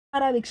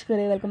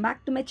ವೀಕ್ಷಕರೇ welcome back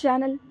to my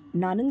channel.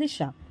 ನಾನು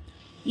ದಿಶಾ.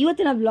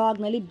 ಇವತ್ತಿನ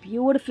ವ್ಲಾಗ್ನಲ್ಲಿ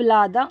ಬ್ಯೂಟಿಫುಲ್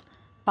ಆದ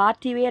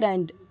party wear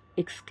and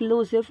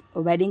exclusive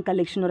wedding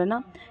collection ಅವರನ್ನು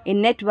ಇನ್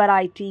net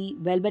variety,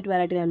 velvet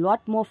variety and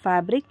lot more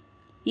fabric.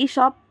 ಈ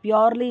shop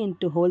purely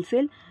into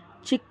wholesale.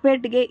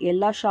 ಚಿಕ್ಪೇಟ್ಗೆ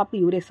ಎಲ್ಲ shop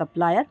ಇವರೇ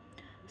supplier.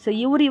 So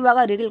ಇವರು ಇವಾಗ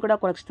ರಿಟೇಲ್ ಕೂಡ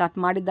ಕೊಡೋಕ್ಕೆ ಸ್ಟಾರ್ಟ್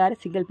ಮಾಡಿದ್ದಾರೆ.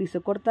 ಸಿಂಗಲ್ ಪೀಸ್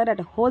ಕೊಡ್ತಾರೆ,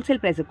 ಅಟ್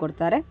ಹೋಲ್ಸೇಲ್ ಪ್ರೈಸಿಗೆ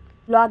ಕೊಡ್ತಾರೆ.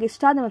 ವ್ಲಾಗ್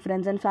ಇಷ್ಟ ಆದ ನಮ್ಮ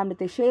ಫ್ರೆಂಡ್ಸ್ ಆ್ಯಂಡ್ ಫ್ಯಾಮಿಲಿ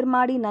ಜೊತೆ ಶೇರ್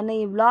ಮಾಡಿ. ನನ್ನ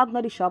ಈ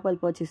ವ್ಲಾಗ್ನಲ್ಲಿ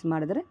ಶಾಪಲ್ಲಿ ಪರ್ಚೇಸ್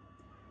ಮಾಡಿದ್ರೆ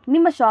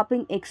ನಿಮ್ಮ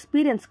ಶಾಪಿಂಗ್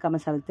ಎಕ್ಸ್ಪೀರಿಯನ್ಸ್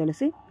ಕಮೆಂಟ್ಸಲ್ಲಿ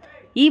ತಿಳಿಸಿ.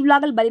 ಈ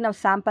ವ್ಲಾಗಲ್ಲಿ ಬರೀ ನಾವು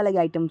ಸ್ಯಾಂಪಲಾಗಿ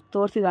ಐಟಮ್ಸ್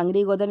ತೋರಿಸಿದ್ವಿ.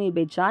 ಅಂಗಡಿಗೆ ಹೋದರೆ ನೀವು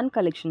ಬೇಜಾನ್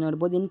ಕಲೆಕ್ಷನ್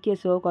ನೋಡ್ಬೋದು. In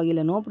case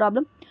ಹೋಗೋಕ್ಕಾಗಿಲ್ಲ, no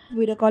problem,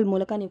 video call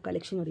ಮೂಲಕ ನೀವು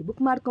ಕಲೆಕ್ಷನ್ ನೋಡಿ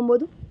ಬುಕ್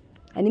ಮಾಡ್ಕೊಬೋದು.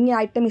 ನಿಮಗೆ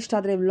ಐಟಮ್ ಇಷ್ಟ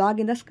ಆದರೆ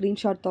ವ್ಲಾಗಿಂದ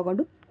ಸ್ಕ್ರೀನ್ಶಾಟ್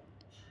ತೊಗೊಂಡು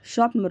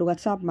ಶಾಪ್ ನಂಬರ್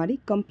ವಾಟ್ಸಾಪ್ ಮಾಡಿ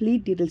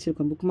ಕಂಪ್ಲೀಟ್ ಡೀಟೇಲ್ಸ್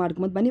ಇಟ್ಕೊಂಡು ಬುಕ್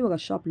ಮಾಡ್ಕೊಬೋದು. ಬನ್ನಿ ಇವಾಗ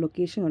ಶಾಪ್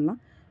ಲೊಕೇಶನ್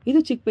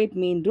ಇದು Chickpet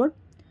main road,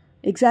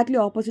 exactly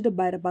opposite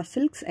Bhyrappa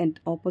silks and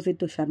opposite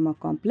to Sharma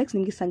complex.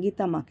 ನಿಮಗೆ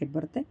ಸಂಗೀತ ಮಾರ್ಕೆಟ್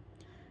ಬರುತ್ತೆ.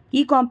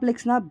 ಈ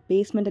ಕಾಂಪ್ಲೆಕ್ಸ್ನ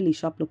ಬೇಸ್ಮೆಂಟಲ್ಲಿ ಈ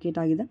ಶಾಪ್ ಲೊಕೇಟ್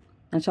ಆಗಿದೆ.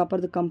 ನಾನು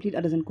ಶಾಪರ್ದು complete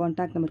address and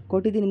contact number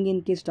ಕೊಟ್ಟಿದ್ದೀನಿ. ನಿಮಗೆ ಇನ್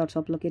ಕೇಸ್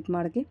ಶಾಪ್ ಲೊಕೇಟ್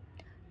ಮಾಡೋಕ್ಕೆ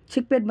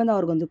ಚಿಕ್ಪೇಟ್ ಬಂದು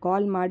ಅವ್ರಿಗೊಂದು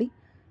ಕಾಲ್ ಮಾಡಿ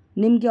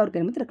ನಿಮಗೆ ಅವ್ರ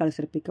ಕೈ ಮಾತ್ರ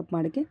ಕಳಿಸ್ತಾರೆ ಪಿಕಪ್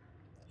ಮಾಡೋಕ್ಕೆ.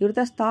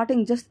 ಇವ್ರ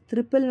ಸ್ಟಾರ್ಟಿಂಗ್ ಜಸ್ಟ್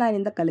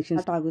 999 ಕಲೆಕ್ಷನ್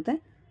ಸ್ಟಾರ್ಟ್ ಆಗುತ್ತೆ.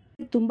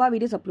 ತುಂಬ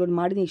ವೀಡಿಯೋಸ್ ಅಪ್ಲೋಡ್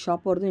ಮಾಡಿದ್ದೀನಿ ಈ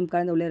ಶಾಪ್ ಅವ್ರದ್ದು. ನಿಮ್ಮ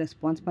ಕಡೆಯಿಂದ ಒಳ್ಳೆ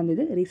ರೆಸ್ಪಾನ್ಸ್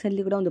ಬಂದಿದೆ.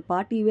 ರೀಸೆಂಟ್ಲಿ ಕೂಡ ಒಂದು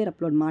ಪಾರ್ಟಿ ವೇರ್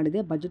ಅಪ್ಲೋಡ್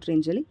ಮಾಡಿದೆ ಬಜೆಟ್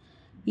ರೇಂಜಲ್ಲಿ.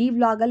 ಈ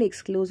ವ್ಲಾಗಲ್ಲಿ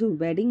ಎಕ್ಸ್ಕ್ಲೂಸಿವ್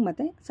ವೆಡ್ಡಿಂಗ್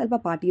ಮತ್ತು ಸ್ವಲ್ಪ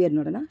ಪಾರ್ಟಿ ವೇರ್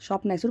ನೋಡೋಣ.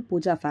 ಶಾಪ್ನ ಹೆಸರು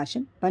ಪೂಜಾ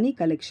ಫ್ಯಾಷನ್. ಬನ್ನಿ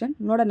ಕಲೆಕ್ಷನ್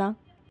ನೋಡೋಣ.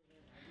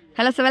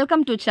 Hello sir,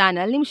 welcome to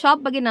channel. ನಿಮ್ಮ ಶಾಪ್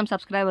ಬಗ್ಗೆ ನಮ್ಮ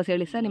ಸಬ್ಸ್ಕ್ರೈಬರ್ಸ್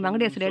ಹೇಳಿ ಸರ್. ನಿಮ್ಮ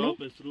ಅಂಗಡಿ ಹೆಸರು ಹೇಳಿ.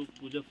 ಹೆಸರು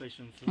ಪೂಜಾ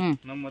ಫ್ಯಾಷನ್ಸ್.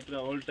 ನಮ್ಮ ಹತ್ರ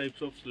ಆಲ್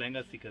ಟೈಪ್ಸ್ ಆಫ್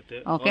ಲೆಹಂಗಾ ಸಿಗುತ್ತೆ.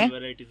 Okay,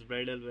 varieties,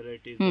 bridal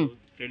varieties,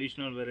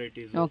 traditional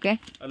varieties. Okay,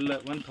 ಅಲ್ಲ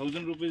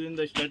 1000 ರೂಪೀಸ್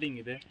ಇಂದ ಸ್ಟಾರ್ಟಿಂಗ್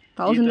ಇದೆ.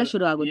 1000 ಇಂದ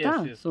ಶುರು ಆಗುತ್ತಾ?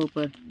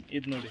 ಸೂಪರ್.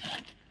 ಇದು ನೋಡಿ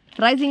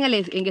ಪ್ರೈಸಿಂಗ್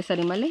ಅಲ್ಲಿ ಹೆಂಗೆ ಸರ್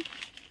ನಿಮ್ಮಲ್ಲಿ?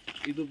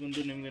 ಇದು ಬಂದು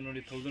ನಿಮಗೆ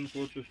ನೋಡಿ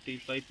 1450,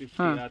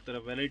 550 ಆ ತರ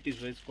varieties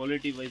wise,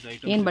 quality wise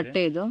item. ಏನು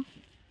ಬಟ್ಟೆ ಇದು?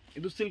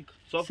 ಇದು ಸಿಲ್ಕ್,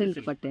 ಸಾಫ್ಟ್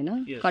ಸಿಲ್ಕ್ ಬಟ್ಟೆನಾ?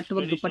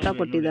 ಕಟ್ಟುವ ದುಪ್ಪಟ್ಟ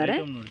ಕೊಟ್ಟಿದ್ದಾರೆ.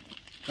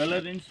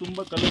 ಕಲರ್ ರೇಂಜ್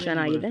ತುಂಬಾ ಕಲರ್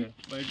ಚೆನ್ನಾಗಿದೆ.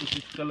 5 to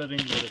 6 ಕಲರ್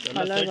ರೇಂಜ್ ಬರುತ್ತೆ.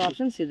 ಕಲರ್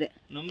ಆಪ್ಷನ್ಸ್ ಇದೆ.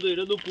 ನಮ್ದು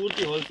ಇರೋದು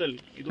ಪೂರ್ತಿ ಹೋಲ್ಸೇಲ್.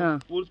 ಇದು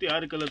ಪೂರ್ತಿ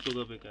 6 ಕಲರ್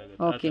ತಗೋಬೇಕಾಗುತ್ತೆ.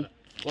 ಓಕೆ,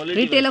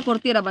 ರಿಟೇಲ್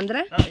ಕೊಡ್ತೀರಾ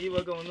ಬಂದ್ರೆ?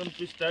 ಇವಾಗ ಒಂದೊಂದು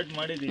ಪೀಸ್ ಸ್ಟಾರ್ಟ್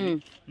ಮಾಡಿದೀವಿ.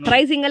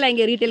 ಪ್ರೈಸಿಂಗ್ ಎಲ್ಲ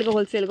ಹೆಂಗೆ? ರಿಟೇಲ್ ಗೆ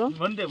ಹೋಲ್ಸೇಲ್ ಗೆ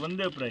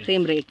ಒಂದೇ ಪ್ರೈಸ್,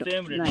 ಸೇಮ್ ರೇಟ್.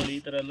 ಈ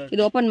ತರ ಎಲ್ಲ.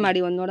 ಇದು ಓಪನ್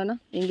ಮಾಡಿ ಒಂದು ನೋಡೋಣ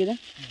ಹೆಂಗಿದೆ.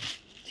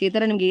 ಈ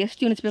ತರ ನಿಮಗೆ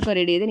ಎಷ್ಟು ಯೂನಿಟ್ಸ್ ಬೇಕೋ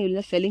ರೆಡಿ ಇದೆ.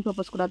 ನೀವು ಸೆಲ್ಲಿಂಗ್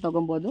ಪರ್ಪಸ್ ಕೂಡ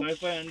ತಗೊಬಹುದು.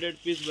 500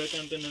 ಪೀಸ್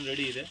ಬೇಕಂತ ನಾನು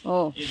ರೆಡಿ ಇದೆ.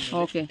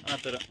 ಓಕೆ, ಆ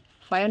ತರ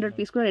 500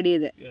 ಪೀಸ್ ಕೂಡ ರೆಡಿ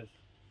ಇದೆ.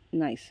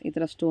 ನೈಸ್. ಈ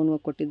ತರ ಸ್ಟೋನ್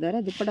ವರ್ಕ್ ಕೊಟ್ಟಿದ್ದಾರೆ.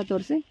 ದುಪ್ಪಟ್ಟ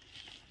ತೋರಿಸಿ.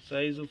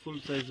 ಸೈಜ್ ಫುಲ್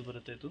ಸೈಜ್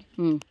ಬರುತ್ತೆ ಇದು.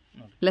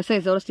 ಪ್ಲಸ್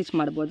ಸೈಜ್ ಅವರು ಸ್ಟಿಚ್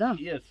ಮಾಡ್ಬೋದಾ?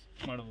 ಯಸ್,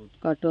 ಮಾಡಬಹುದು.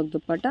 ಕಟ್ ವರ್ಕ್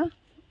ದುಪ್ಪಟ್ಟ.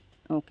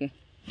 ಓಕೆ,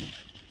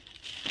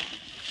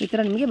 ಈ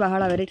ತರ ನಿಮಗೆ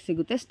ಬಹಳ ವೆರೈಟಿ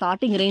ಸಿಗುತ್ತೆ.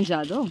 ಸ್ಟಾರ್ಟಿಂಗ್ ರೇಂಜ್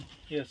ಅದು?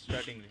 Yes,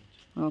 starting range.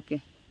 Okay,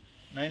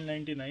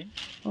 999.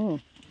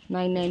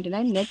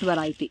 999 net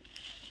variety.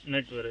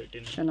 Net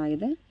variety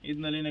ಚೆನ್ನಾಗಿದೆ.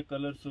 ಇದರಲ್ಲಿ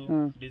ಕಲರ್ಸ್,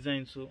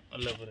 ಡಿಸೈನ್ಸ್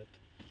ಎಲ್ಲ ಬರುತ್ತೆ.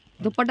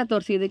 ದುಪ್ಪಟ್ಟ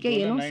ತೋರಿಸಿ. ಇದಕ್ಕೆ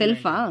ಏನು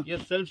ಸೆಲ್ಫಾ?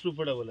 ಯಸ್, ಸೆಲ್ಫ್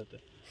ದುಪ್ಪಟ್ಟ ಬರುತ್ತೆ.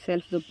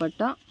 ಸೆಲ್ಫ್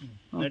ದುಪ್ಪಟ್ಟ.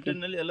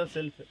 ನೆಟ್ಟಿನಲ್ಲಿ ಎಲ್ಲ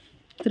ಸೆಲ್ಫ್.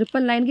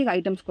 999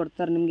 ಐಟಮ್ಸ್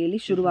ಕೊಡ್ತಾರೆ ನಿಮಗೆ. ಇಲ್ಲಿ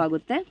ಶುರು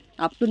ಆಗುತ್ತೆ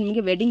ಅಪ್ ಟು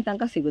ನಿಮಗೆ ವೆಡ್ಡಿಂಗ್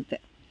ತನಕ ಸಿಗುತ್ತೆ.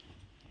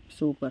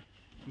 ಸೂಪರ್.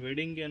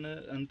 ವೆಡ್ಡಿಂಗ್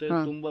ಅಂತ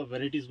ತುಂಬಾ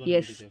ವೆರೈಟೀಸ್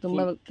ಎಸ್,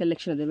 ತುಂಬಾ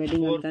ಕಲೆಕ್ಷನ್ ಇದೆ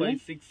ವೆಡ್ಡಿಂಗ್ ಅಂತ.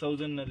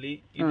 4,500-6,000 ನಲ್ಲಿ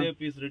ಇದೇ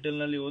ಪೀಸ್ ರಿಟೇಲ್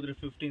ನಲ್ಲಿ ಹೋದ್ರೆ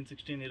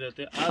 15-16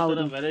 ಇರುತ್ತೆ. ಆ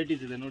ತರ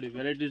ವೆರೈಟೀಸ್ ಇದೆ ನೋಡಿ.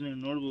 ವೆರೈಟೀಸ್ ನೀವು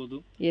ನೋಡಬಹುದು.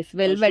 ಎಸ್,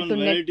 ವೆಲ್ವೆಟ್,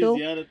 ನೆಟ್,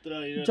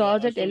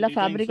 ಜಾರ್ಜೆಟ್ ಎಲ್ಲ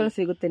ಫ್ಯಾಬ್ರಿಕ್ ಗಳು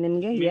ಸಿಗುತ್ತೆ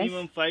ನಿಮಗೆ.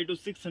 ಮಿನಿಮಮ್ 500 to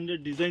 600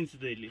 ಡಿಸೈನ್ಸ್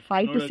ಇದೆ ಇಲ್ಲಿ.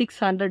 500 to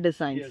 600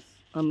 ಡಿಸೈನ್ಸ್.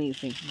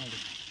 ಅಮೇಜಿಂಗ್.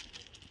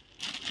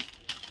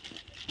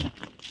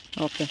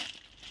 ಓಕೆ,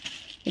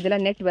 ಇದೆಲ್ಲ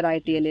ನೆಟ್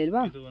ವೆರೈಟಿಯಲ್ಲಿ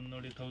ಅಲ್ವಾ? ಇದು ಒಂದು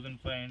ನೋಡಿ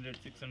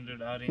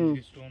 1500-600 ಆ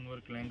range stone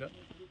work lehenga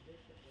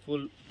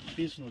full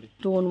piece ನೋಡಿ.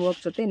 ಸ್ಟೋನ್ ವರ್ಕ್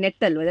ಜೊತೆ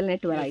ನೆಟ್ ಅಲ್ವಾ? ಇದೆಲ್ಲ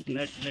net variety.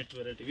 Net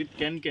variety with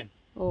can.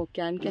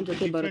 Can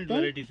ಜೊತೆ ಬರುತ್ತೆ.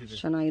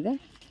 ಚೆನ್ನಾಗಿದೆ.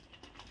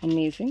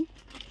 ಅಮೇಜಿಂಗ್.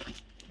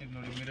 ಇದು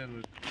ನೋಡಿ mirror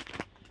work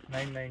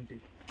 990.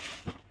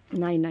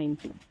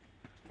 990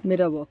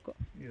 mirror work.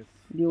 Yes,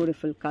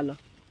 beautiful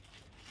colour.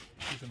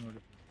 ಇದು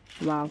ನೋಡಿ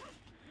ವಾವ್,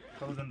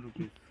 1000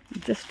 ರೂಪೀಸ್.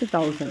 ಜಸ್ಟ್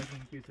 1000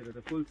 ಪೀಸ್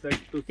ಇರುತ್ತೆ. ಫುಲ್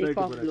ಸೆಟ್ ಟು ಸೆಟ್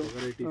ಬರುತ್ತೆ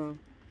ವೆರೈಟಿ.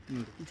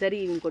 ಜರಿ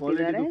ಹಿಂಗ್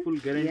ಕೊಟ್ಟಿದ್ದಾರೆ. ಫುಲ್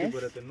ಗ್ಯಾರಂಟಿ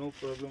ಬರುತ್ತೆ. No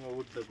problem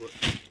about the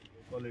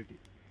quality.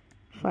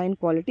 Fine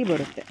quality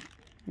ಬರುತ್ತೆ.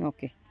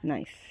 Okay,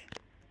 nice.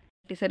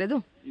 ಸರ್ ಇದು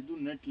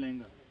ನೆಟ್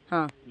ಲೆಹಂಗಾ.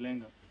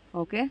 ಲೆಹಂಗಾ.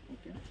 ಓಕೆ,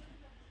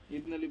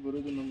 ಇದರಲ್ಲಿ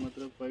ಬರೋದು ನಮ್ಮ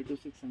ಹತ್ರ 500 to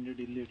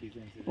 600 ಇಲ್ಲಿ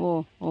ಡಿಸೈನ್ಸ್ ಇದೆ.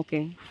 ಓಕೆ,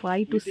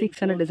 500 to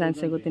 600 ಡಿಸೈನ್ಸ್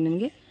ಸಿಗುತ್ತೆ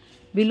ನಿಮಗೆ.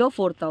 ಬಿಲೋ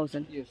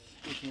 4000. ಯಸ್,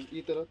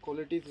 ಈ ತರ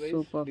ಕ್ವಾಲಿಟೀಸ್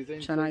ವೈಸ್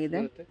ಡಿಸೈನ್ಸ್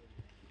ಚೆನ್ನಾಗಿದೆ.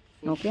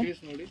 ಓಕೆ,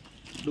 ಪೀಸ್ ನೋಡಿ.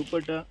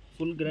 ದುಪ್ಪಟ್ಟ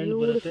ಫುಲ್ ಗ್ರ್ಯಾಂಡ್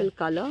ಬರುತ್ತೆ. Beautiful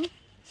colour.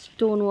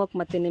 ಸ್ಟೋನ್ ವರ್ಕ್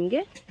ಮತ್ತೆ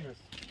ನಿಮಗೆ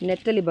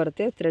ನೆಟ್ಟಲ್ಲಿ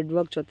ಬರುತ್ತೆ ಥ್ರೆಡ್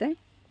ವರ್ಕ್ ಜೊತೆ.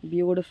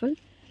 ಬ್ಯೂಟಿಫುಲ್.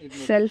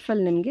 ಸೆಲ್ಫ್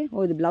ಅಲ್ಲಿ ನಿಮಗೆ.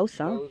 ಇದು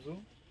ಬ್ಲೌಸಾ?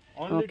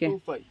 ಓಕೆ,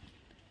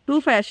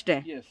 25 ಅಷ್ಟೇ.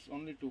 Yes,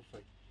 only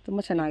 25.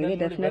 ತುಂಬಾ ಚೆನ್ನಾಗಿದೆ.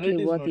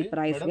 ಡೆಫಿನೆಟ್ಲಿ ವರ್ತ್ ಈ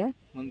ಪ್ರೈಸ್ಗೆ.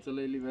 ಒಂದ್ಸಲ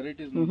ಇಲ್ಲಿ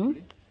ವೆರೈಟೀಸ್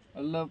ನೋಡಿ.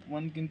 ಎಲ್ಲ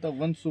ಒಂದಕ್ಕಿಂತ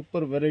ಒಂದು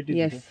ಸೂಪರ್ ವೆರೈಟಿ ಇದೆ.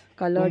 ಯಸ್,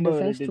 ಕಲರ್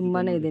ಡಿಸೈನ್ಸ್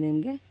ತುಂಬಾನೇ ಇದೆ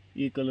ನಿಮಗೆ.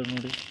 ಈ ಕಲರ್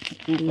ನೋಡಿ,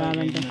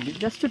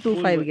 ಜಸ್ಟ್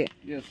 25 ಗೆ.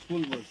 Yes,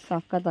 full work.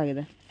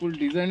 ಸಖತ್ತಾಗಿದೆ. ಫುಲ್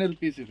ಡಿಸೈನರ್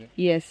ಪೀಸ್ ಇದೆ.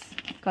 ಯಸ್,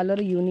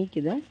 ಕಲರ್ ಯೂನಿಕ್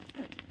ಇದೆ.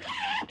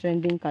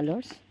 Trending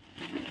colours.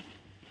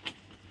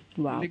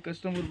 ವಾವ್,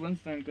 ಕಸ್ಟಮರ್ ಬಂದ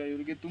ತನಕ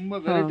ಇವರಿಗೆ ತುಂಬಾ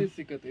ವೆರೈಟೀಸ್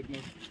ಸಿಗುತ್ತೆ. ಇದು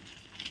ನೋಡಿ,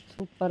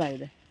 ಸೂಪರ್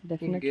ಆಗಿದೆ.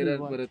 ಡೆಫಿನೆಟ್ಲಿ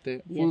ಬರುತ್ತೆ.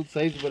 ಫುಲ್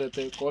ಸೈಜ್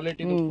ಬರುತ್ತೆ.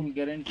 Quality full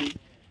guarantee.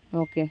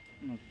 ಓಕೆ,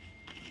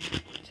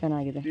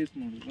 ಚೆನ್ನಾಗಿದೆ. ಪೀಸ್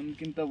ನೋಡಿ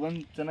ಒಂದಕ್ಕಿಂತ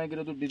ಒಂದು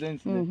ಚೆನ್ನಾಗಿರೋದು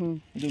ಡಿಸೈನ್ಸ್ ಇದೆ.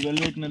 ಇದು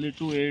ವೆಲ್ವೆಟ್ ನಲ್ಲಿ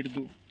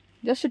 28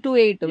 just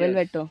 28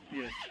 velvet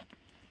yes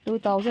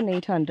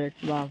 2800.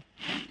 Wow,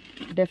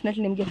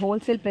 definitely ನಿಮಗೆ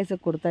ಹೋಲ್ಸೇಲ್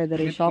ಪ್ರೈಸಿಗೆ ಕೊಡ್ತಾ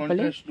ಇದ್ದಾರೆ ಈ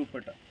ಶಾಪಲ್ಲಿ.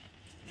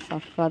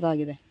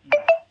 ಸಕ್ಕತ್ತಾಗಿದೆ.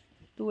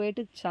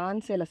 28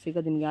 ಚಾನ್ಸ್ ಎಲ್ಲ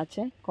ಸಿಗೋದು ನಿಮಗೆ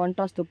ಆಚೆ.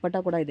 ಕಾಂಟ್ರಾಸ್ಟ್ ದುಪ್ಪಟ್ಟ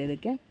ಕೂಡ ಇದೆ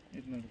ಇದಕ್ಕೆ.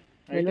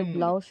 ವೆಲ್ವೆಟ್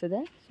ಬ್ಲೌಸ್ ಇದೆ,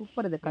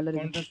 ಸೂಪರ್ ಇದೆ ಕಲರ್.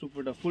 ಕಾಂಟ್ರಾಸ್ಟ್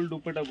ದುಪ್ಪಟ್ಟ, ಫುಲ್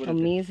ದುಪ್ಪಟ್ಟ ಬರುತ್ತೆ.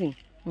 ಅಮೇಜಿಂಗ್.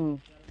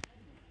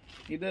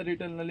 ಇದೆ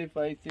ರಿಟೇಲ್ ನಲ್ಲಿ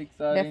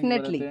 5-6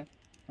 ಡೆಫಿನೆಟ್ಲಿ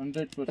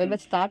 100%.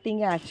 ವೆಲ್ವೆಟ್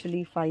ಸ್ಟಾರ್ಟಿಂಗ್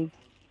ಆಕ್ಚುಲಿ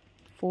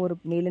 5-4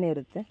 ಮೇಲೇನೆ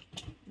ಇರುತ್ತೆ.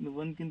 ಇದು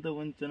ಒಂದಕ್ಕಿಂತ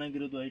ಒಂದು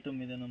ಚೆನ್ನಾಗಿರೋದು ಐಟಮ್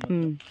ಇದೆ ನಮ್ಮ ಹತ್ರ.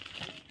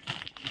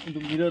 ಇದು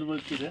ಮಿರರ್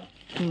ವರ್ಕ್ ಇದೆ.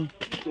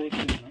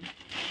 ತೋರಿಸ್ತೀನಿ ನಾನು.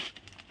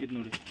 ಇದು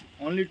ನೋಡಿ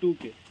only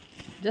 2K.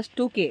 Just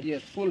 2K.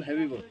 yes full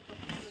heavy work.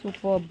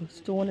 Super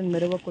stone and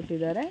mirror work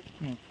ಕೊಟ್ಟಿದ್ದಾರೆ.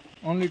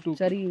 Only 2K.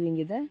 ಸರಿ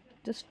ವಿಂಗ್ ಇದೆ.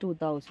 ಜಸ್ಟ್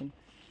 2000.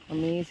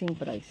 Amazing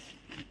price.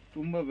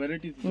 ತುಂಬಾ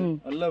ವೆರೈಟೀಸ್ ಇದೆ.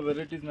 ಎಲ್ಲ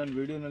ವೆರೈಟೀಸ್ ನಾನು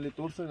ವಿಡಿಯೋನಲ್ಲಿ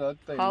ತೋರ್ಸಕ್ಕೆ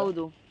ಆಗ್ತಾ ಇಲ್ಲ.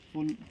 ಹೌದು,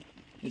 ಫುಲ್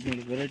ಇದು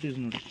ನೋಡಿ ವೆರೈಟೀಸ್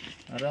ನೋಡಿ.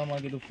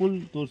 ಆರಾಮಾಗಿದ್ದು ಫುಲ್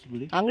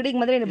ತೋರಿಸ್ಬಿಡಿ. ಅಂಗಡಿಗೆ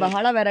ಬಂದ್ರೆ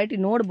ಬಹಳ ವೆರೈಟಿ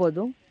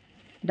ನೋಡ್ಬೋದು.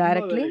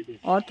 Directly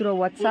R through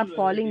WhatsApp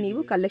calling ನೀವು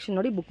ಕಲೆಕ್ಷನ್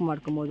ನೋಡಿ ಬುಕ್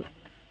ಮಾಡ್ಕೊಬೋದು.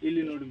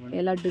 ಇಲ್ಲಿ ನೋಡಿ ಮೇಡಮ್,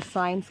 ಎಲ್ಲ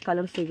ಡಿಸೈನ್ಸ್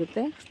ಕಲರ್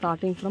ಸಿಗುತ್ತೆ.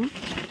 ಸ್ಟಾರ್ಟಿಂಗ್ ಫ್ರಮ್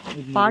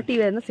ಪಾರ್ಟಿ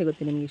ವೇರ್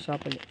ಸಿಗುತ್ತೆ ನಿಮಗೆ ಈ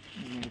ಶಾಪಲ್ಲಿ.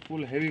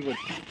 Full heavy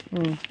work.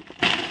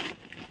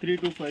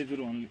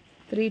 3250 only.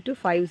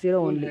 3250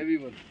 only. Heavy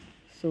work.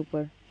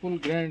 Super. Full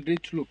grand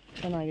rich look.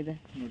 ಚೆನ್ನಾಗಿದೆ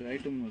ನೋಡಿ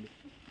ಐಟಮ್ ನೋಡಿ.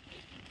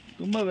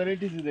 ತುಂಬಾ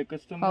ವೆರೈಟೀಸ್ ಇದೆ.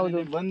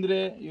 ಕಸ್ಟಮರ್ ಬಂದ್ರೆ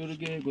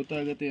ಇವರಿಗೆ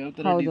ಗೊತ್ತಾಗುತ್ತೆ ಯಾವ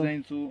ತರ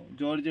ಡಿಸೈನ್ಸ್.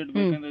 ಜಾರ್ಜೆಟ್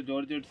ಬೇಕಂದ್ರೆ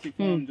ಜಾರ್ಜೆಟ್,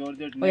 ಸಿಫಾನ್,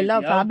 ಜಾರ್ಜೆಟ್, ಎಲ್ಲ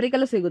ಫ್ಯಾಬ್ರಿಕ್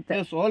ಅಲ್ಲೂ ಸಿಗುತ್ತೆ.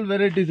 ಆಲ್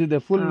ವೆರೈಟೀಸ್ ಇದೆ.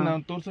 ಫುಲ್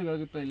ನಾವು ತೋರ್ಸಕ್ಕೆ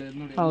ಆಗುತ್ತಾ ಇಲ್ಲ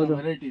ನೋಡಿ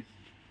ವೆರೈಟೀಸ್.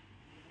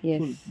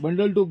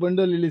 ಬಂಡಲ್ ಟು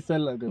ಬಂಡಲ್ ಇಲ್ಲಿ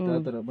ಸೆಲ್ ಆಗುತ್ತೆ. ಆ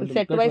ತರ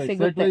ಸೆಟ್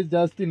ವೈಸ್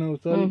ಜಾಸ್ತಿ ನಾವು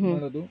ಸೆಲ್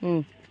ಮಾಡೋದು.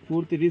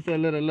 ಪೂರ್ತಿ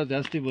ರೀಸೆಲ್ಲರ್ ಎಲ್ಲ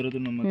ಜಾಸ್ತಿ ಬರೋದು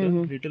ನಮ್ಮ ಹತ್ರ.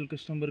 ರಿಟೇಲ್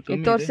ಕಸ್ಟಮರ್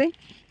ಕಮ್ಮಿ ಇದೆ.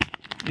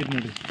 ಇದು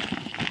ನೋಡಿ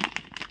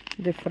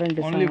ಡಿಫರೆಂಟ್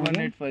ಡಿಸೈನ್. ಓನ್ಲಿ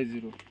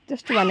 1850.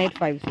 ಜಸ್ಟ್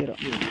 1850.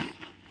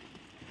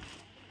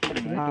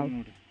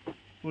 ನೋಡಿ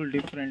ಫುಲ್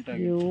ಡಿಫರೆಂಟ್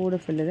ಆಗಿ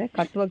ಬ್ಯೂಟಿಫುಲ್ ಇದೆ.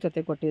 ಕಟ್ ವರ್ಕ್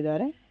ಜೊತೆ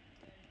ಕೊಟ್ಟಿದ್ದಾರೆ.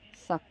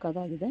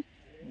 ಸಕ್ಕತ್ತಾಗಿದೆ.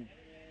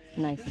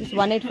 ನೈಸ್.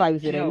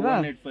 1850 ಅಲ್ವಾ?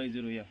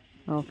 1850 ಯಾ.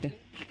 ಓಕೆ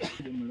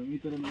ಮೇಡಮ್, ಈ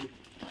ತರ ನೋಡಿ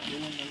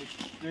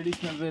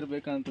ಟ್ರೆಡಿಷನಲ್ ವೇರ್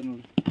ಬೇಕಂತ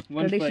ನೋಡಿ.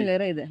 ಟ್ರೆಡಿಷನಲ್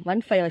ವೇರ್ ಇದೆ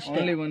 15 ಅಷ್ಟೇ.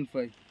 ಓನ್ಲಿ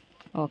 15.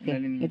 ಓಕೆ,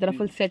 ಈ ತರ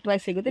ಫುಲ್ ಸೆಟ್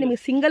ವೈಸ್ ಸಿಗುತ್ತೆ ನಿಮಗೆ.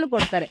 ಸಿಂಗಲ್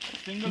ಕೊಡ್ತಾರೆ.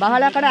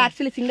 ಬಹಳ ಕಡೆ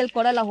ಆಕ್ಚುಲಿ ಸಿಂಗಲ್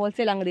ಕೊಡಲ್ಲ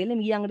ಹೋಲ್ಸೇಲ್ ಅಂಗಡಿಯಲ್ಲಿ.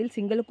 ನಿಮ್ಗೆ ಈ ಅಂಗಡಿಯಲ್ಲಿ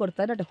ಸಿಂಗಲ್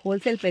ಕೊಡ್ತಾರೆ, ಬಟ್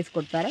ಹೋಲ್ಸೇಲ್ ಪ್ರೈಸ್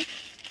ಕೊಡ್ತಾರೆ.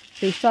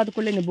 ಸೊ ಇಷ್ಟ ಆದ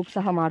ಕೂಡಲೇ ನೀವು ಬುಕ್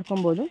ಸಹ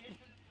ಮಾಡ್ಕೊಬೋದು.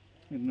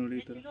 ಇದು ನೋಡಿ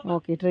ಈ ತರ.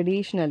 ಓಕೆ,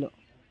 ಟ್ರೆಡಿಷನಲ್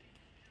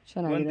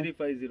ಚೆನ್ನಾಗಿದೆ.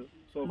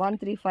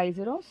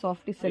 1350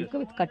 softy silk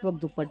with cut work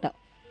ದುಪ್ಪಟ್ಟ.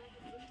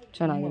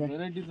 ಚೆನ್ನಾಗಿದೆ.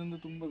 ವೆರೈಟೀಸ್ ಅಂದ್ರೆ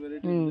ತುಂಬಾ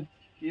ವೆರೈಟಿ ಇದೆ.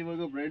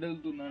 ಇವಾಗ ಬ್ರೈಡಲ್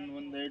ನಾನು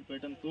ಒಂದು 2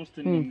 ಪ್ಯಾಟರ್ನ್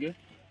ತೋರಿಸ್ತೀನಿ ನಿಮಗೆ.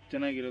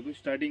 ಚೆನ್ನಾಗಿರೋದು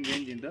ಸ್ಟಾರ್ಟಿಂಗ್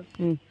ರೇಂಜ್ ಇಂದ.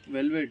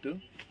 ವೆಲ್ವೆಟ್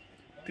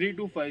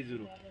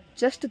 3250.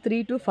 ಜಸ್ಟ್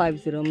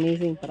 3250.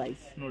 Amazing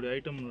price. ನೋಡಿ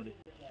ಐಟಮ್ ನೋಡಿ.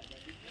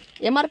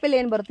 MRP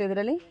ಏನು ಬರುತ್ತೆ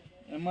ಇದರಲ್ಲಿ?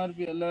 MRP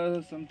ಎಲ್ಲ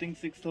ಸಮಥಿಂಗ್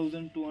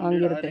 6200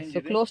 ಹಂಗಿರುತ್ತೆ.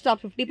 ಸೊ ಕ್ಲೋಸ್ ಟು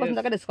 50%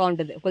 ತನಕ ಡಿಸ್ಕೌಂಟ್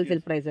ಇದೆ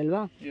ಹೋಲ್ಸೇಲ್ ಪ್ರೈಸ್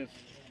ಅಲ್ವಾ? ಎಸ್.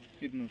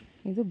 ಇದು ನೋಡಿ,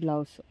 ಇದು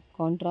ಬ್ಲೌಸ್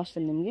ಕಾಂಟ್ರಾಸ್ಟ್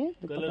ಅಲ್ಲಿ ನಿಮಗೆ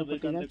ಕಲರ್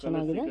ಬೇಕಂತ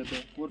ಚೆನ್ನಾಗಿದೆ.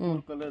 4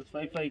 ಕಲರ್ಸ್,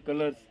 5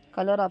 ಕಲರ್ಸ್.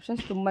 ಕಲರ್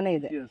ಆಪ್ಷನ್ಸ್ ತುಂಬಾನೇ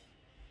ಇದೆ. ಎಸ್.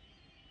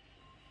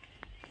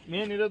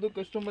 ಮೇನ್ ಇರೋದು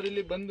ಕಸ್ಟಮರ್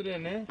ಇಲ್ಲಿ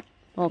ಬಂದ್ರೇನೆ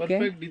ಓಕೆ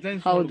ಪರ್ಫೆಕ್ಟ್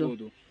ಡಿಸೈನ್ಸ್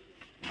ನೋಡಬಹುದು.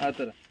 ಆ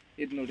ತರ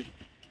ಇದು ನೋಡಿ.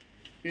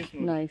 ಪೀಸ್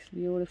ನೋಡಿ. Nice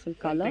beautiful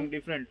colour.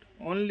 Different.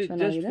 Only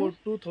just for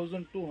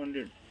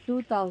 2200.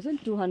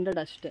 2200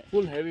 ಅಷ್ಟೇ.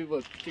 ಫುಲ್ ಹೆವಿ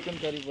ವರ್ಕ್, ಚಿಕನ್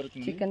ಕಾರಿ ವರ್ಕ್.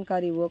 ಚಿಕನ್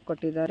ಕಾರಿ ವರ್ಕ್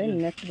ಕೊಟ್ಟಿದ್ದಾರೆ.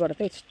 ನೆಟ್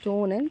ಬರುತ್ತೆ.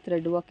 ಸ್ಟೋನ್ ಅಂಡ್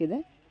ಥ್ರೆಡ್ ವರ್ಕ್ ಇದೆ.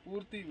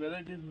 ಪೂರ್ತಿ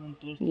ವೆರೈಟೀಸ್ ನಾನು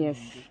ತೋರಿಸ್ತೀನಿ.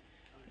 ಎಸ್,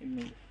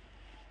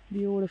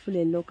 ಬ್ಯೂಟಿಫುಲ್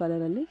ಯೆಲ್ಲೋ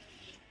ಕಲರ್ ಅಲ್ಲಿ.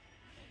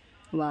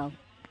 ವಾವ್,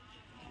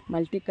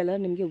 ಮಲ್ಟಿ ಕಲರ್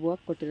ನಿಮಗೆ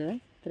ವರ್ಕ್ ಕೊಟ್ಟಿದ್ದಾರೆ.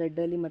 ಥ್ರೆಡ್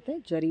ಅಲ್ಲಿ ಮತ್ತೆ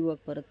ಜರಿ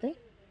ವರ್ಕ್ ಬರುತ್ತೆ.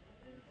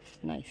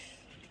 ನೈಸ್.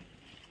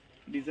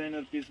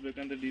 ಡಿಸೈನರ್ ಪೀಸ್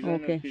ಬೇಕಂದ್ರೆ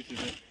ಡಿಸೈನರ್ ಪೀಸ್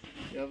ಇದೆ.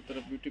 ಯಾವ ತರ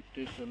ಬ್ಯೂಟಿ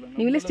ಟೇಸ್ಟ್ ಎಲ್ಲ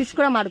ನೀವು ಇಲ್ಲಿ ಸ್ಟಿಚ್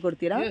ಕೂಡ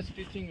ಮಾಡ್ಕೊಡ್ತೀರಾ?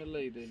 ಸ್ಟಿಚಿಂಗ್ ಎಲ್ಲ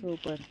ಇದೆ.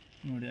 ಸೂಪರ್.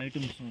 ನೋಡಿ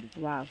ಐಟಮ್ಸ್ ನೋಡಿ.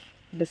 Wow,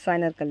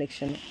 designer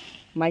collection.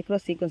 Micro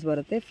sequence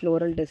ಬರುತ್ತೆ,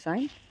 ಫ್ಲೋರಲ್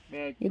ಡಿಸೈನ್.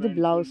 ಇದು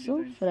blouse,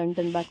 front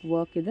and back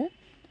work ಇದೆ.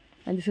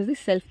 And this is the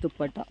self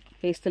dupatta,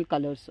 pastel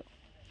colours.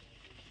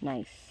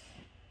 Nice.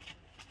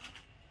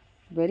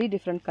 Very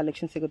different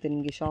collection ಸಿಗುತ್ತೆ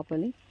ನಿಮಗೆ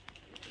ಶಾಪಲ್ಲಿ.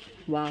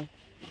 ವಾವ್,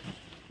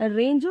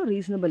 ರೇಂಜು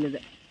ರೀಸನಬಲ್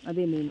ಇದೆ,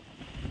 ಅದೇ ಮೇನು.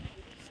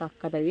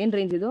 ಸಾಕಾಗಿದೆ. ಏನು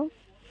ರೇಂಜ್ ಇದು?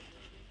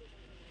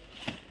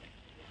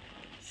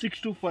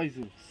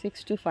 6250.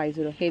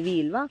 6250. ಹೆವಿ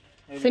ಇಲ್ವಾ?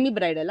 ಸೆಮಿ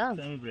ಬ್ರೈಡ್ ಅಲ್ಲ?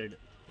 Semi bride.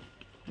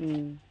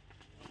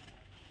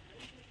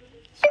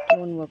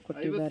 ಸ್ಟೋನ್ ವರ್ಕ್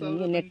ಕೊಟ್ಟಿದ್ದಾರೆ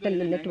ನಿಮಗೆ.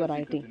 ನೆಟ್ಟಲ್ಲಿ ನೆಟ್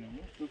ವೆರೈಟಿ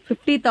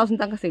 50,000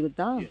 ತನಕ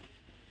ಸಿಗುತ್ತಾ?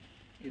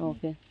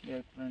 ಓಕೆ.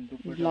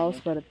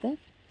 ಬ್ಲೌಸ್ ಬರುತ್ತೆ,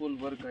 ಫುಲ್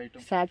ವರ್ಕ್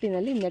ಐಟಮ್.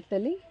 ಸ್ಯಾಟಿನಲ್ಲಿ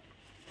ನೆಟ್ಟಲ್ಲಿ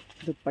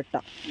ದುಪ್ಪಟ್ಟ.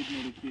 ಇದು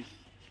ನೋಡಿ ಪೀಸ್.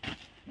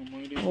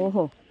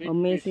 ಓಹೋ,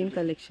 amazing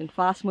collection.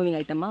 Fast moving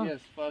ಐಟಮಾ?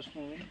 yes, fast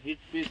moving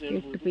hit piece.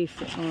 Hit piece.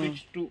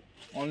 62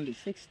 only.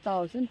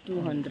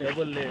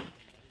 6200.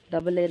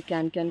 Double layer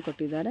can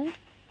ಕೊಟ್ಟಿದ್ದಾರೆ.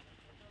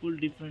 ಫುಲ್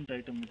ಡಿಫರೆಂಟ್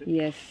ಐಟಮ್ ಇದೆ.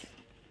 S,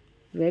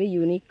 very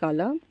unique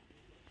colour.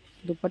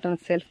 ದುಪ್ಪಟ್ಟನ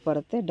self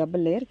ಬರುತ್ತೆ.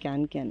 Double layer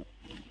can.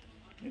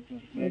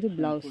 ಇದು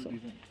blouse.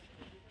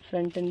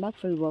 Front and back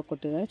full work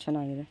ಕೊಟ್ಟಿದ್ದಾರೆ.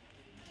 ಚೆನ್ನಾಗಿದೆ.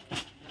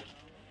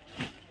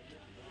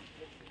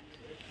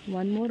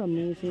 One more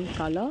amazing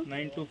colour.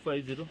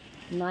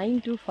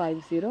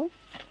 9250.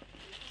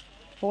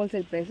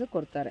 Wholesale price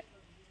ಕೊಡ್ತಾರೆ.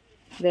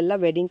 ಇದೆಲ್ಲ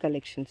wedding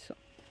collections,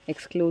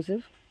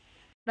 exclusive.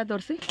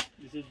 ತೋರಿಸಿ.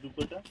 This is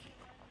dupatta.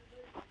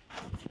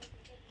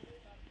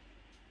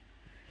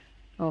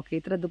 Okay, ಈ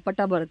ಥರ ದುಪ್ಪಟ್ಟ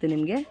ಬರುತ್ತೆ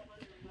ನಿಮಗೆ.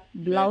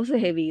 ಬ್ಲೌಸ್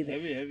ಹೆವಿ ಇದೆ,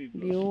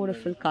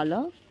 ಬ್ಯೂಟಿಫುಲ್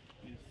ಕಲರ್,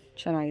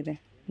 ಚೆನ್ನಾಗಿದೆ.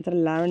 ಒಂಥರ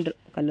ಲ್ಯಾವೆಂಡರ್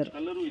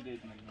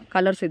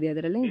ಕಲರ್ಸ್ ಇದೆ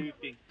ಅದರಲ್ಲಿ.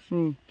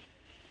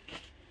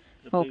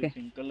 ಓಕೆ,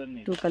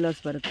 2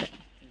 ಕಲರ್ಸ್ ಬರುತ್ತೆ.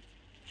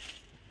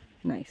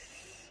 ನೈಸ್.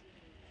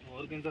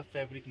 ಆರ್ಗನ್ಜಾ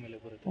ಫ್ಯಾಬ್ರಿಕ್ ಮೇಲೆ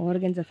ಬರುತ್ತೆ.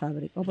 ಆರ್ಗನ್ಜಾ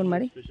ಫ್ಯಾಬ್ರಿಕ್ ಓಪನ್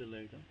ಮಾಡಿ. Special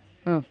item.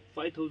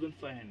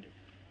 5500.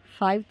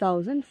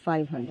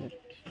 5500.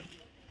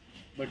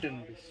 ಬಟ್ಟೆ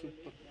ನೋಡಿ,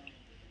 ಸೂಪರ್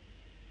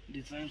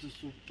ಡಿಸೈನ್ಸ್,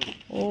 ಸೂಪರ್.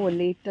 ಓ,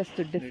 latest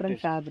different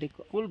fabric.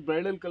 Full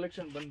bridal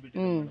collection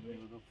ಬಂದ್ಬಿಟ್ಟಿದೆ ಮೇಡಂ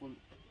ಇವಾಗ ಫುಲ್.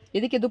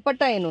 ಇದಕ್ಕೆ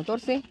ದುಪ್ಪಟ್ಟ ಏನು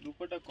ತೋರಿಸಿ.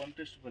 ದುಪ್ಪಟ್ಟ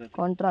ಕಾಂಟ್ರಾಸ್ಟ್ ಬರುತ್ತೆ.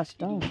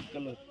 ಕಾಂಟ್ರಾಸ್ಟ್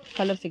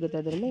ಕಲರ್ ಸಿಗುತ್ತೆ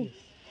ಅದರಲ್ಲಿ.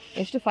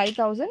 ಎಷ್ಟು?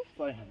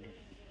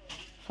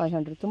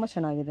 5500. ತುಂಬ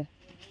ಚೆನ್ನಾಗಿದೆ.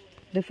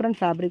 Different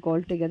fabric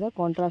all together.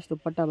 Contrast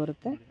ದುಪ್ಪಟ್ಟ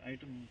ಬರುತ್ತೆ.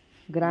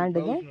 ಗ್ರ್ಯಾಂಡ್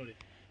ಇದೆ.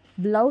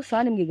 ಬ್ಲೌಸ್ ಸಹ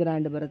ನಿಮಗೆ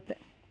ಗ್ರ್ಯಾಂಡ್ ಬರುತ್ತೆ.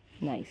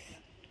 Nice.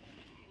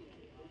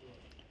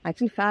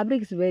 Actually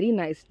fabric is very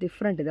nice,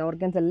 different ಇದೆ.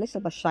 ಆರ್ಗನ್ಸಲ್ಲಿ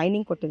ಸ್ವಲ್ಪ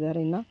ಶೈನಿಂಗ್ ಕೊಟ್ಟಿದ್ದಾರೆ.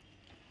 ಇನ್ನು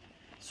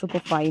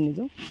ಸೂಪರ್ ಫೈನ್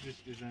ಇದು.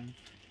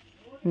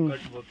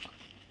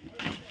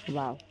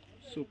 ವಾವ್,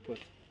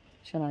 ಸೂಪರ್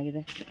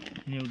ಚೆನ್ನಾಗಿದೆ.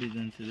 ನ್ಯೂ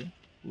ಡಿಸೈನ್ಸ್ ಇದೆ,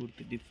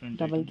 ಪೂರ್ತಿ different.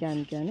 Double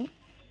can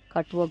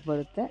cut work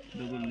ಬರುತ್ತೆ.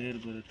 ಡಬಲ್ ಲೇಯರ್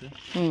ಬರುತ್ತೆ.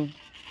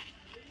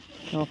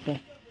 ಓಕೆ.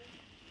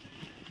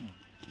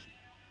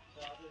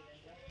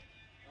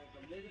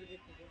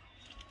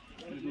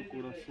 ಇದು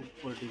ಕೂಡ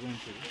ಸೂಪರ್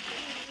ಡಿಸೈನ್ಸ್ ಇದೆ,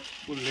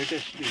 ಫುಲ್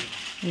ಲೇಟೆಸ್ಟ್ ಇದೆ.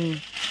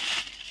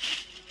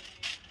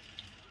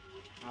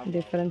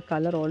 Different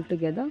colour all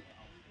together.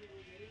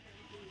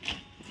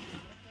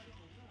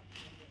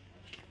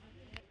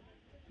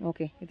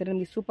 Okay, ಈ ಥರ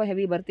ನಿಮಗೆ ಸೂಪರ್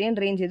ಹೆವಿ ಬರುತ್ತೆ. ಏನು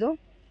ರೇಂಜ್ ಇದು?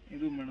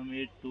 ಇದು ಮೇಡಮ್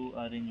 8 to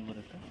ಆ ರೇಂಜ್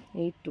ಬರುತ್ತೆ.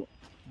 8 to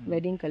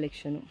wedding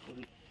collection.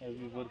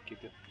 Heavy work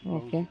ಇದೆ.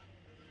 ಓಕೆ,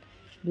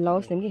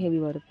 ಬ್ಲೌಸ್ ನಿಮಗೆ ಹೆವಿ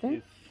ಬರುತ್ತೆ.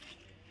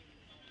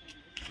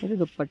 ಇದು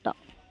ದುಪ್ಪಟ್ಟ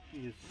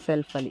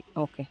ಸೆಲ್ಫಲ್ಲಿ.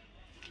 Okay,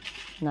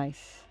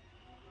 nice.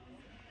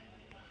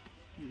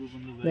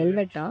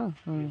 ವೆಲ್ವೆಟಾ?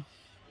 ಹಾಂ,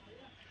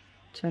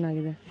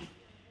 ಚೆನ್ನಾಗಿದೆ.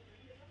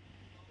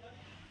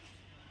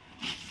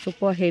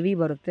 ಸೂಪರ್ ಹೆವಿ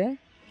ಬರುತ್ತೆ.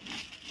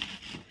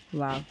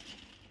 ವಾವ್,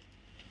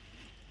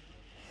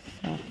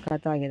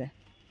 ಸಖತ್ತಾಗಿದೆ.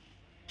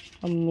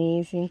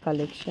 Amazing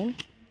collection.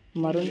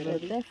 ಮರೂನ್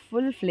ಬರುತ್ತೆ,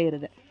 ಫುಲ್ ಫ್ಲೇರ್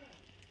ಇದೆ.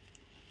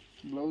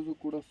 ಬ್ಲೌಸ್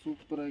ಕೂಡ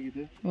ಸೂಪರ್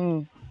ಆಗಿದೆ.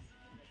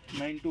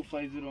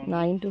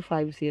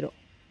 9250.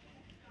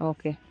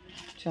 ಓಕೆ,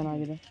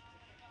 ಚೆನ್ನಾಗಿದೆ.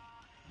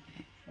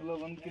 ಎಲ್ಲ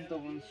ಒಂದಕ್ಕಿಂತ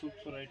ಒಂದು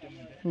ಸೂಪರ್ ಐಟಮ್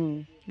ಇದೆ.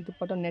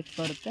 ದುಪ್ಪಟ್ಟ ನೆಟ್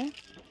ಬರುತ್ತೆ.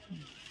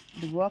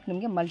 ಇದು ವರ್ಕ್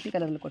ನಿಮಗೆ ಮಲ್ಟಿ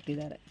ಕಲರಲ್ಲಿ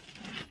ಕೊಟ್ಟಿದ್ದಾರೆ.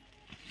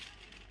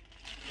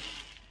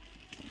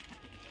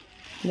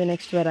 ಇದು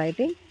ನೆಕ್ಸ್ಟ್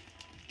ವೆರೈಟಿ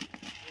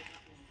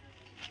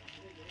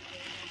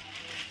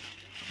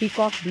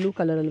ಪೀಕಾಕ್ ಬ್ಲೂ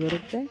ಕಲರಲ್ಲಿ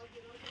ಬರುತ್ತೆ.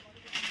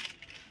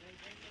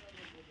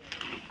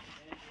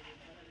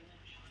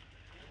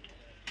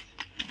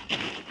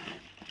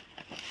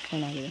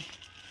 ಚೆನ್ನಾಗಿದೆ.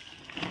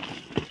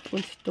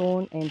 Full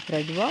stone and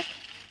thread work.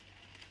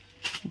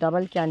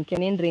 Double can.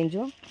 ಏನು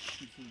ರೇಂಜು?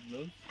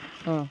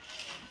 ಹಾಂ,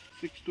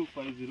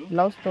 6250.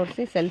 ಬ್ಲೌಸ್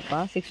ತೋರಿಸಿ. ಸೆಲ್ಫಾ?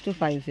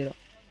 6250.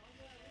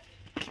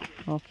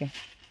 Okay,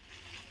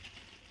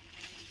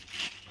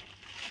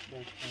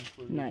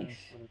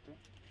 nice.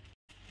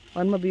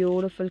 One more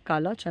beautiful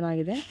colour,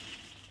 ಚೆನ್ನಾಗಿದೆ.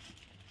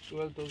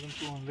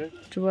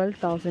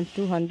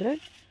 12,200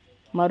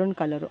 ಮರೂನ್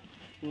ಕಲರು.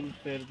 ಫುಲ್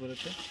ಫ್ಲೇರ್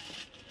ಬರುತ್ತೆ.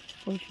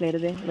 ಫುಲ್ ಫ್ಲೇರ್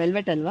ಇದೆ.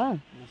 ವೆಲ್ವೆಟ್ ಅಲ್ವಾ?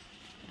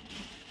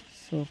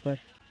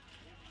 ಸೂಪರ್,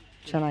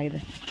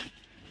 ಚೆನ್ನಾಗಿದೆ.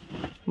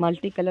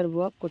 ಮಲ್ಟಿ ಕಲರ್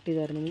ವರ್ಕ್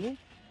ಕೊಟ್ಟಿದ್ದಾರೆ ನಿಮಗೆ.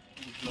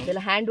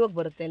 ಇದೆಲ್ಲ ಹ್ಯಾಂಡ್ ವರ್ಕ್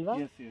ಬರುತ್ತೆ ಅಲ್ವಾ?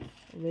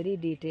 Very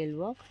detail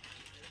work.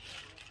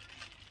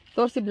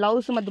 ತೋರಿಸಿ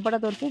ಬ್ಲೌಸ್ ಮತ್ತು ದುಪ್ಪಟ್ಟ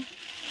ತೋರಿಸಿ.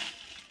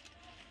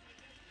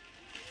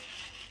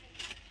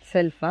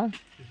 ಸೆಲ್ಫಾ?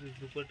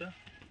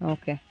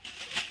 ಓಕೆ,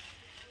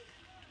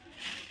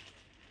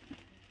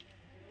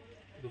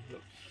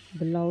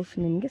 ಬ್ಲೌಸ್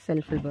ನಿಮಗೆ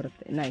ಸೆಲ್ಫಲ್ಲಿ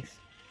ಬರುತ್ತೆ. ನೈಸ್,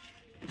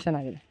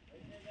 ಚೆನ್ನಾಗಿದೆ.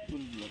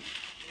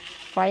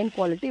 ಫೈನ್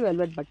ಕ್ವಾಲಿಟಿ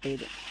ವೆಲ್ವೆಟ್ ಬಟ್ಟೆ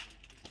ಇದು.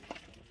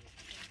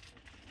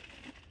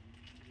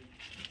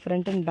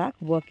 ಫ್ರಂಟ್ ಆ್ಯಂಡ್ ಬ್ಯಾಕ್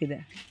ವರ್ಕ್ ಇದೆ.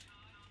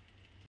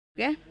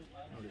 ಓಕೆ,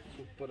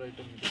 ಸೂಪರ್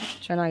ಐಟಮ್ ಇದೆ,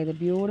 ಚೆನ್ನಾಗಿದೆ.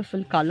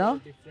 ಬ್ಯೂಟಿಫುಲ್ ಕಲರ್,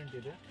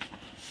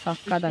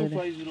 ಸಕ್ಕತ್ತಾಗಿದೆ.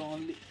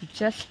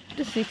 ಜಸ್ಟ್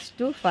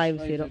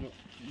 6250.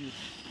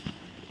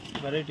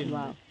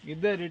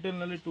 ಇದೆ ರಿಟೇಲ್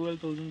ನಲ್ಲಿ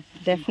 12,000.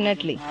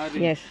 Definitely,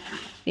 S.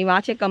 ನೀವು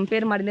ಆಚೆ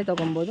ಕಂಪೇರ್ ಮಾಡಿನೇ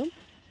ತೊಗೊಬೋದು.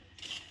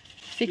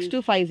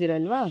 6250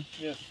 ಅಲ್ವಾ?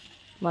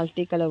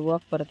 ಮಲ್ಟಿ ಕಲರ್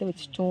ವರ್ಕ್ ಬರುತ್ತೆ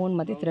ವಿತ್ ಸ್ಟೋನ್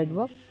ಮತ್ತು ಥ್ರೆಡ್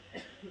ವರ್ಕ್.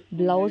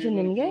 ಬ್ಲೌಸ್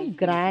ನಿಮಗೆ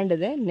ಗ್ರ್ಯಾಂಡ್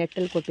ಇದೆ,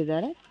 ನೆಟ್ಟಲ್ಲಿ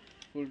ಕೊಟ್ಟಿದ್ದಾರೆ.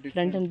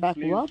 Front and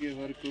back work,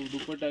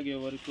 ದುಪ್ಪಟ್ಟಾಗೆ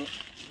work.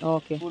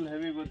 Okay, full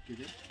heavy work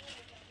ಇದೆ.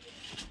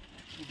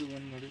 ಇದು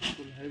ಒಂದು ನೋಡಿ,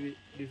 full heavy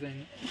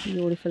design.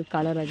 Beautiful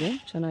colour ಆಗಿದೆ,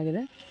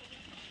 ಚೆನ್ನಾಗಿದೆ.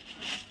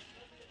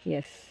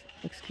 S,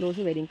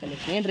 exclusive wedding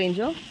collection. ಏನು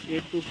ರೇಂಜು?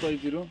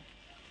 8250.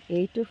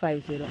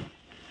 8250.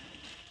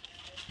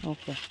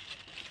 ಓಕೆ,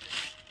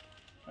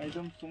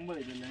 ಐಟಮ್ಸ್ ತುಂಬ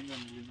ಇದೆ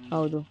ಲೆಹಂಗಾನಲ್ಲಿ.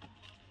 ಹೌದು,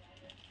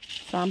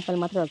 ಸ್ಯಾಂಪಲ್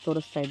ಮಾತ್ರ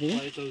ತೋರಿಸ್ತಾ ಇದ್ದೀವಿ.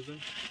 5000.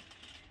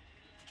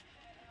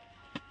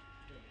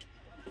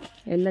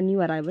 ಎಲ್ಲ ನ್ಯೂ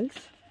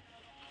ಅರೈವಲ್ಸ್.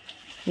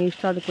 ನೀವು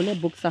ಇಷ್ಟ ಆದ ಕೂಡಲೇ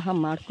ಬುಕ್ ಸಹ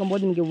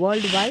ಮಾಡ್ಕೊಬೋದು. ನಿಮಗೆ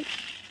ವರ್ಲ್ಡ್ ವೈಡ್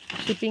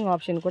ಶಿಪ್ಪಿಂಗ್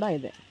ಆಪ್ಷನ್ ಕೂಡ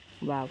ಇದೆ.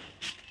 Wow,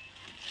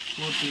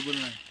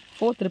 4399.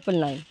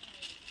 4399.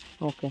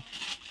 Okay,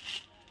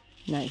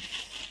 nice.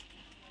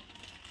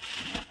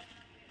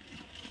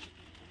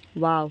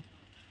 Wow,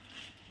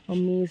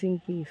 amazing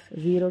piece.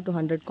 0 to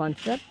 100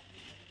 concept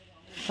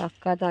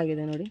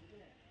ಸಖತ್ತಾಗಿದೆ ನೋಡಿ.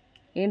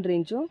 ಏನು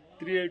range?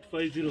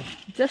 3850.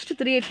 Just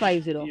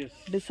 3850.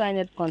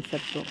 Designer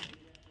concept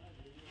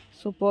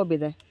superb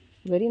ಇದೆ.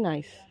 Very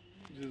nice.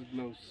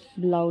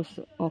 Blouse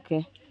okay,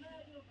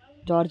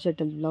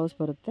 ಜಾರ್ಜೆಟಲ್ಲಿ blouse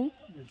ಬರುತ್ತೆ.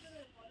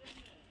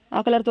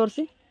 ಆ ಕಲರ್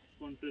ತೋರಿಸಿ.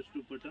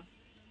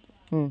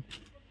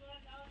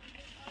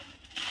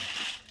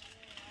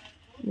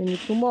 ನಿಮಗೆ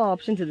ತುಂಬ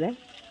ಆಪ್ಷನ್ಸ್ ಇದೆ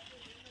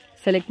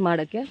ಸೆಲೆಕ್ಟ್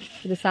ಮಾಡೋಕ್ಕೆ.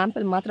 ಇದು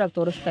ಸ್ಯಾಂಪಲ್ ಮಾತ್ರ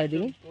ತೋರಿಸ್ತಾ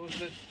ಇದ್ದೀವಿ.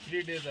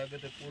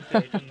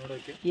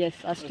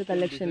 ಎಸ್, ಅಷ್ಟು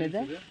ಕಲೆಕ್ಷನ್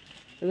ಇದೆ.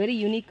 ವೆರಿ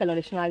ಯೂನಿಕ್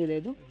ಕಲೆಕ್ಷನ್ ಆಗಿದೆ.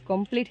 ಇದು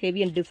complete heavy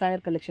and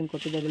designer collection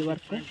ಕೊಟ್ಟಿದ್ದಾರೆ.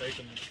 ವರ್ಕ್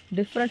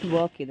ಡಿಫ್ರೆಂಟ್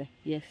ವರ್ಕ್ ಇದೆ.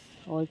 ಎಸ್,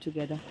 ಆಲ್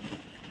ಟುಗೆದರ್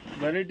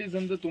ವೆರೈಟೀಸ್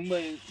ಅಂತ ತುಂಬಾ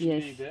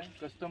ಇದೆ.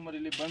 ಕಸ್ಟಮರ್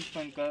ಇಲ್ಲಿ ಬಂದ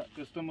ತನಕ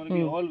ಕಸ್ಟಮರ್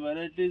ಗೆ ಆಲ್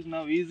ವೆರೈಟೀಸ್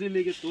ನಾವು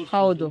ಈಸಿಲಿ ತೋರಿಸ್ತೀವಿ.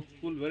 ಹೌದು,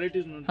 ಫುಲ್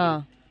ವೆರೈಟೀಸ್ ನೋಡಿ.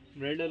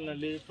 ಬ್ರೈಡಲ್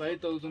ನಲ್ಲಿ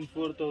 5000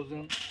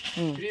 4000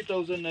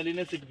 3000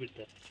 ನಲ್ಲಿನೇ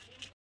ಸಿಗ್ಬಿಡ್ತಾರೆ.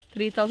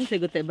 3000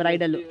 ಸಿಗುತ್ತೆ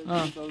ಬ್ರೈಡಲ್.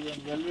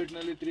 ವೆಲ್ವೆಟ್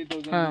ನಲ್ಲಿ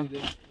 3000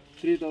 ಇದೆ,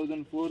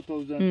 3000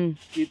 4000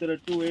 ಈ ತರ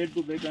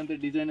 2 ಬೇಕಂತ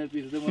ಡಿಸೈನರ್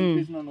ಪೀಸ್ ಇದೆ. ಒಂದು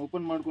ಪೀಸ್ ನಾನು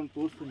ಓಪನ್ ಮಾಡ್ಕೊಂಡು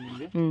ತೋರಿಸ್ತೀನಿ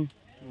ನಿಮಗೆ.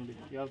 ನೋಡಿ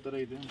ಯಾವ ತರ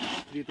ಇದೆ.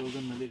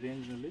 3000 ನಲ್ಲಿ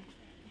ರೇಂಜ್ ನಲ್ಲಿ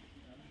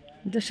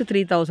ಜಸ್ಟ್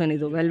 3000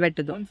 ಇದು ವೆಲ್ವೆಟ್.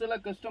 ಒಂದ್ಸಲ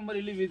ಕಸ್ಟಮರ್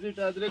ಇಲ್ಲಿ ವಿಸಿಟ್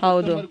ಆದ್ರೆ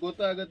ಕಸ್ಟಮರ್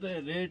ಗೊತ್ತಾಗುತ್ತೆ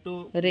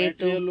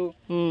ರೇಟು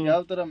ಯಾವ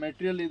ತರ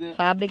ಮೆಟೀರಿಯಲ್ ಇದೆ.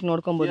 ಫ್ಯಾಬ್ರಿಕ್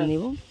ನೋಡ್ಕೊಬಹುದು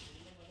ನೀವು.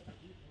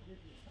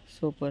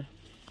 ಸೂಪರ್,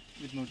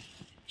 ಇದು ನೋಡಿ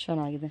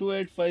ಚೆನ್ನಾಗಿದೆ.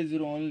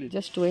 2850 ಓನ್ಲಿ.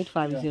 ಜಸ್ಟ್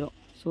 2850.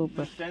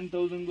 ಸೂಪರ್.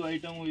 10,000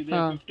 ಐಟಮ್ ಇದೆ,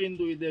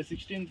 15 ಇದೆ,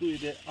 16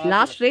 ಇದೆ.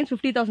 ಲಾಸ್ಟ್ ರೇಂಜ್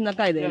 50,000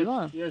 ತನಕ ಇದೆ ಅಲ್ವಾ?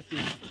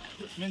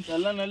 ಮೀನ್ಸ್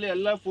ಎಲ್ಲನಲ್ಲಿ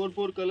ಎಲ್ಲ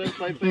 4 ಕಲರ್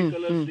 5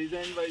 ಕಲರ್ಸ್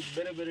ಡಿಸೈನ್ ವೈಸ್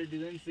ಬೇರೆ ಬೇರೆ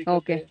ಡಿಸೈನ್ಸ್ ಸಿಗುತ್ತೆ.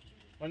 ಓಕೆ,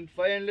 ಒಂದು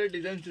 500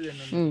 ಡಿಸೈನ್ಸ್ ಇದೆ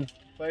ನಮಗೆ.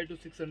 500 to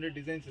 600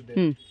 ಡಿಸೈನ್ಸ್ ಇದೆ.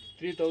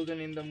 3000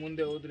 ಇಂದ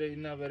ಮುಂದೆ ಹೋದ್ರೆ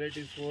ಇನ್ನ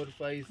varieties 4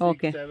 5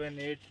 6 7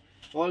 8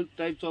 all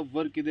types of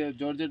work ಇದೆ.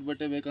 ಜಾರ್ಜೆಟ್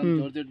ಬಟ್ಟೆ ಬೇಕಂತ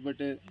ಜಾರ್ಜೆಟ್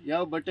ಬಟ್ಟೆ,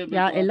 ಯಾವ ಬಟ್ಟೆ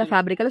ಎಲ್ಲ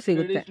ಫ್ಯಾಬ್ರಿಕ್ ಅಲ್ಲೂ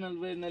ಸಿಗುತ್ತೆ. ಟ್ರೆಡಿಷನಲ್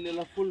ವೇರ್ ನಲ್ಲಿ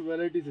ಎಲ್ಲ ಫುಲ್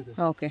ವೆರೈಟೀಸ್ ಇದೆ.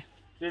 ಓಕೆ,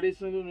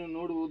 ಟ್ರೆಡಿಷನಲ್ ನೀವು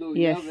ನೋಡಬಹುದು.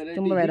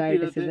 ತುಂಬಾ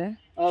ವೆರೈಟೀಸ್ ಇದೆ.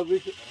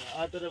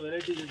 ಆ ತರ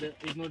ವೆರೈಟೀಸ್ ಇದೆ.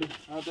 ಇದು ನೋಡಿ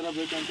ಆ ತರ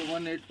ಬೇಕಂತ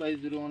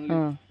 1850 ಓನ್ಲಿ.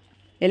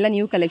 ಎಲ್ಲ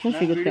ನ್ಯೂ ಕಲೆಕ್ಷನ್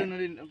ಸಿಗುತ್ತೆ.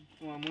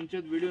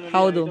 ಮುಂಚೆದ ವಿಡಿಯೋ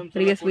ಹೌದು,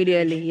 ಪ್ರೀವಿಯಸ್ ವಿಡಿಯೋ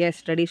ಅಲ್ಲಿ ಎಸ್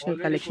ಟ್ರೆಡಿಷನಲ್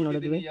ಕಲೆಕ್ಷನ್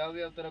ನೋಡಿದ್ವಿ. ಯಾವ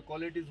ಯಾವ ತರ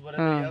ಕ್ವಾಲಿಟೀಸ್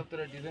ಬರುತ್ತೆ, ಯಾವ ತರ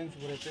ಡಿಸೈನ್ಸ್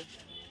ಬರುತ್ತೆ.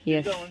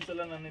 ಎಸ್, ಒಂದ್ಸಲ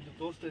ನಾನು ಇದು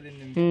ತೋರಿಸ್ತಾ ಇದೀನಿ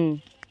ನಿಮಗೆ.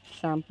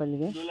 ಸ್ಯಾಂಪಲ್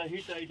ಗೆ ಇದೆಲ್ಲ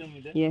ಹಿಟ್ ಐಟಮ್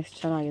ಇದೆ. ಎಸ್,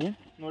 ಚೆನ್ನಾಗಿದೆ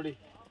ನೋಡಿ.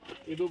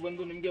 ಇದು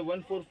ಬಂದು ನಿಮಗೆ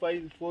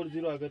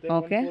 14540 ಆಗುತ್ತೆ.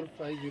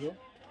 1450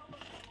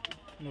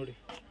 ನೋಡಿ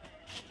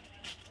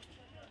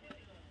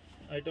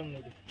ಐಟಮ್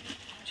ನೋಡಿ,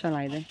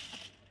 ಚೆನ್ನಾಗಿದೆ.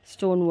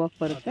 ಸ್ಟೋನ್ ವರ್ಕ್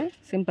ಬರುತ್ತೆ.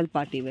 Simple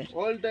party wear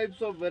all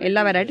types of ಎಲ್ಲ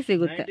ವೆರೈಟಿ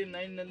ಸಿಗುತ್ತೆ.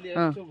 99 ನಲ್ಲಿ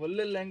ಅಷ್ಟು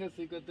ಒಳ್ಳೆ ಲೆಹಂಗಾ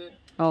ಸಿಗುತ್ತೆ.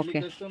 ಓಕೆ,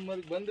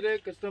 ಕಸ್ಟಮರ್ ಬಂದ್ರೆ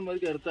ಕಸ್ಟಮರ್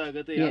ಗೆ ಅರ್ಥ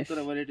ಆಗುತ್ತೆ ಯಾವ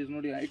ತರ ವೆರೈಟೀಸ್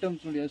ನೋಡಿ.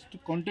 ಐಟಮ್ಸ್ ನೋಡಿ, ಅಷ್ಟು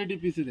ಕ್ವಾಂಟಿಟಿ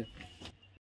ಪೀಸ್ ಇದೆ.